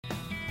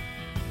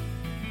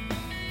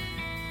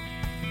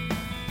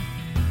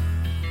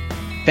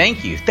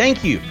Thank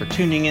you for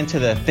tuning into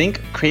the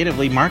Think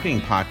Creatively Marketing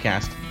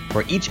Podcast,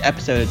 where each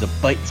episode is a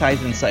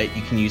bite-sized insight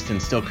you can use to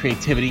instill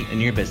creativity in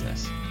your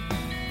business.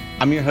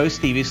 I'm your host,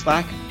 Steve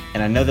Eastlak,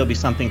 and I know there'll be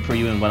something for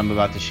you in what I'm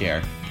about to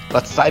share.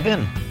 Let's dive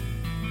in.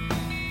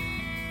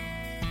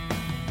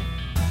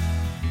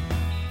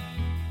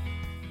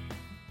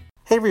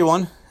 Hey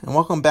everyone, and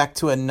welcome back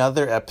to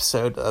another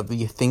episode of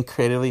the Think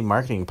Creatively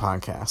Marketing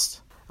Podcast.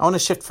 I want to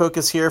shift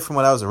focus here from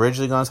what I was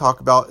originally going to talk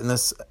about in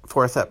this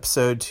fourth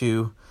episode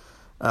to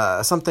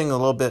something a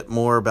little bit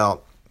more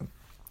about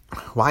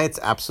why it's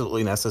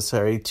absolutely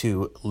necessary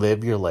to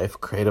live your life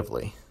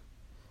creatively.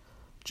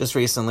 Just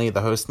recently,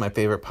 the host of my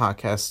favorite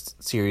podcast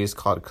series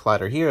called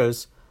Collider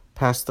Heroes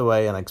passed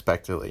away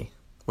unexpectedly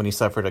when he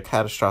suffered a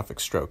catastrophic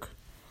stroke.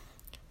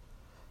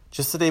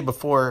 Just the day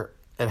before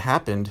it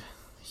happened,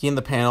 he and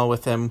the panel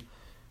with him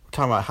were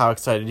talking about how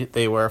excited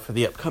they were for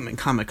the upcoming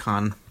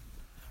Comic-Con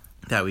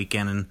that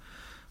weekend and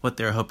what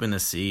they were hoping to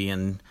see.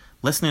 And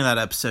listening to that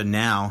episode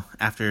now,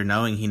 after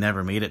knowing he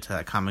never made it to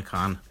that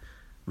Comic-Con,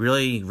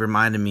 really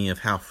reminded me of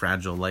how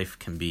fragile life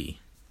can be.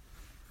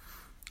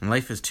 And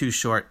life is too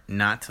short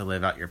not to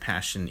live out your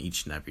passion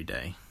each and every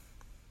day.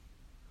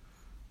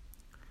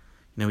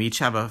 We each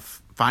have a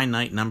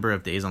finite number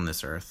of days on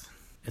this earth.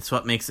 It's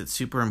what makes it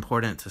super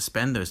important to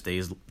spend those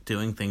days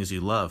doing things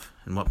you love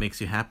and what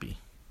makes you happy.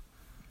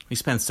 We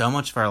spend so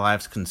much of our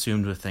lives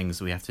consumed with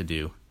things we have to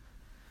do.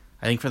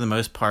 I think for the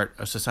most part,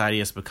 our society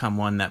has become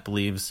one that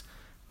believes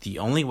the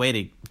only way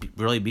to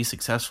really be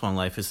successful in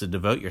life is to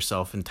devote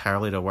yourself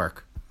entirely to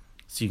work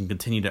so you can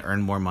continue to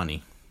earn more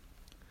money.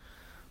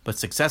 But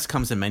success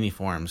comes in many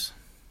forms,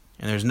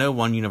 and there's no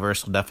one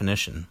universal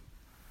definition.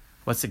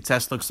 What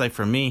success looks like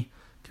for me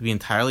could be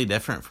entirely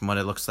different from what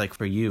it looks like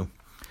for you,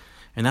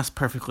 and that's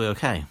perfectly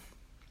okay.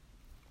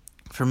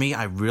 For me,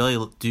 I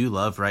really do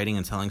love writing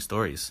and telling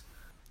stories.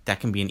 That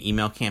can be an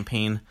email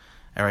campaign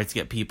I write to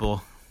get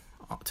people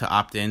to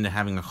opt in to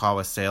having a call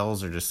with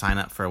sales or just sign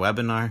up for a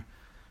webinar,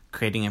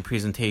 creating a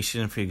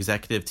presentation for the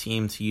executive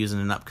team to use in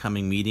an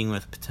upcoming meeting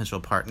with a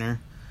potential partner,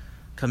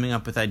 coming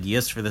up with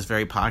ideas for this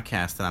very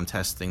podcast that I'm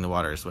testing the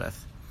waters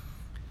with.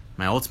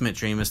 My ultimate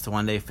dream is to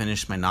one day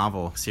finish my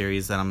novel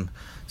series that I'm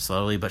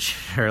slowly but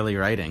surely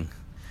writing.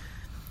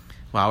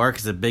 While work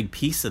is a big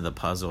piece of the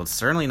puzzle, it's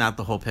certainly not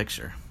the whole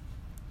picture.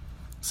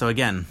 So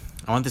again,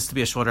 I want this to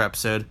be a shorter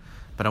episode,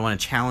 but I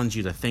want to challenge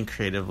you to think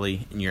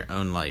creatively in your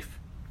own life.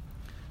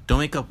 Don't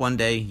wake up one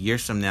day,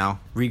 years from now,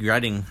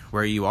 regretting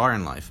where you are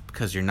in life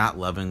because you're not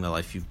loving the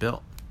life you've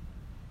built.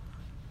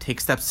 Take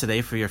steps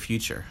today for your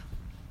future.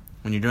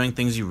 When you're doing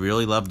things you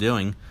really love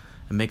doing,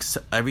 it makes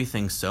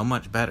everything so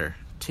much better.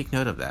 Take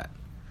note of that.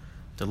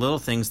 The little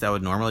things that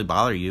would normally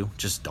bother you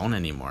just don't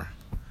anymore.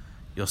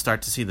 You'll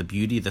start to see the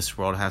beauty this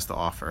world has to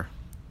offer,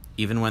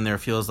 even when there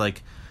feels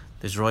like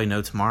there's really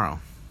no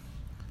tomorrow.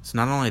 So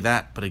not only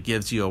that, but it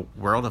gives you a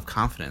world of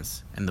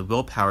confidence and the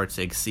willpower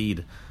to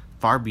exceed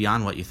far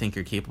beyond what you think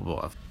you're capable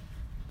of.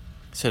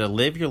 So to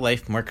live your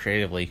life more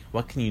creatively,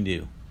 what can you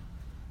do?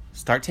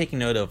 Start taking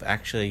note of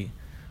actually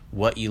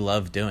what you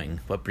love doing,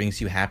 what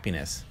brings you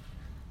happiness,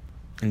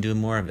 and do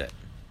more of it.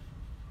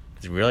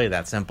 It's really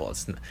that simple.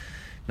 It's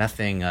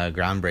nothing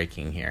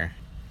groundbreaking here.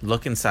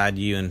 Look inside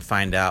you and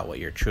find out what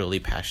you're truly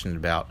passionate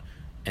about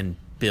and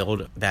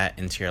build that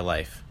into your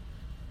life.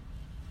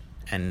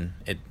 And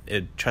it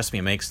trust me,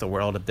 it makes the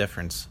world of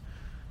difference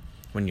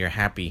when you're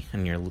happy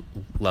and you're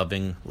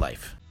loving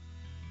life.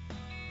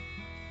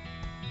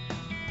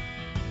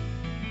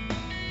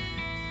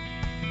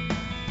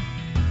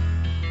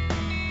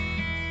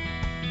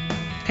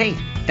 Hey,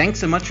 thanks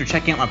so much for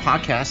checking out my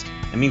podcast.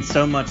 It means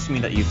so much to me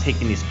that you've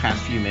taken these past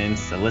few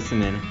minutes to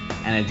listen in,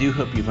 and I do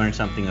hope you've learned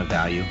something of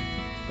value.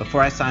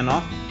 Before I sign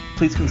off,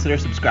 please consider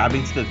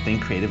subscribing to the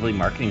Think Creatively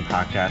Marketing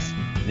Podcast.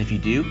 And if you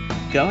do,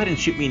 go ahead and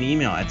shoot me an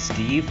email at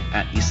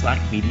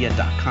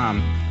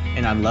steve@eastlakmedia.com,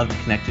 and I'd love to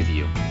connect with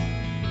you.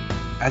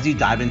 As you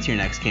dive into your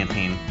next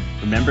campaign,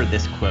 remember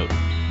this quote: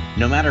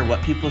 "No matter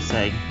what people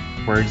say,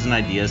 words and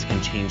ideas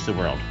can change the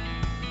world."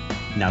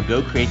 Now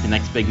go create the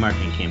next big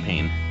marketing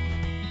campaign.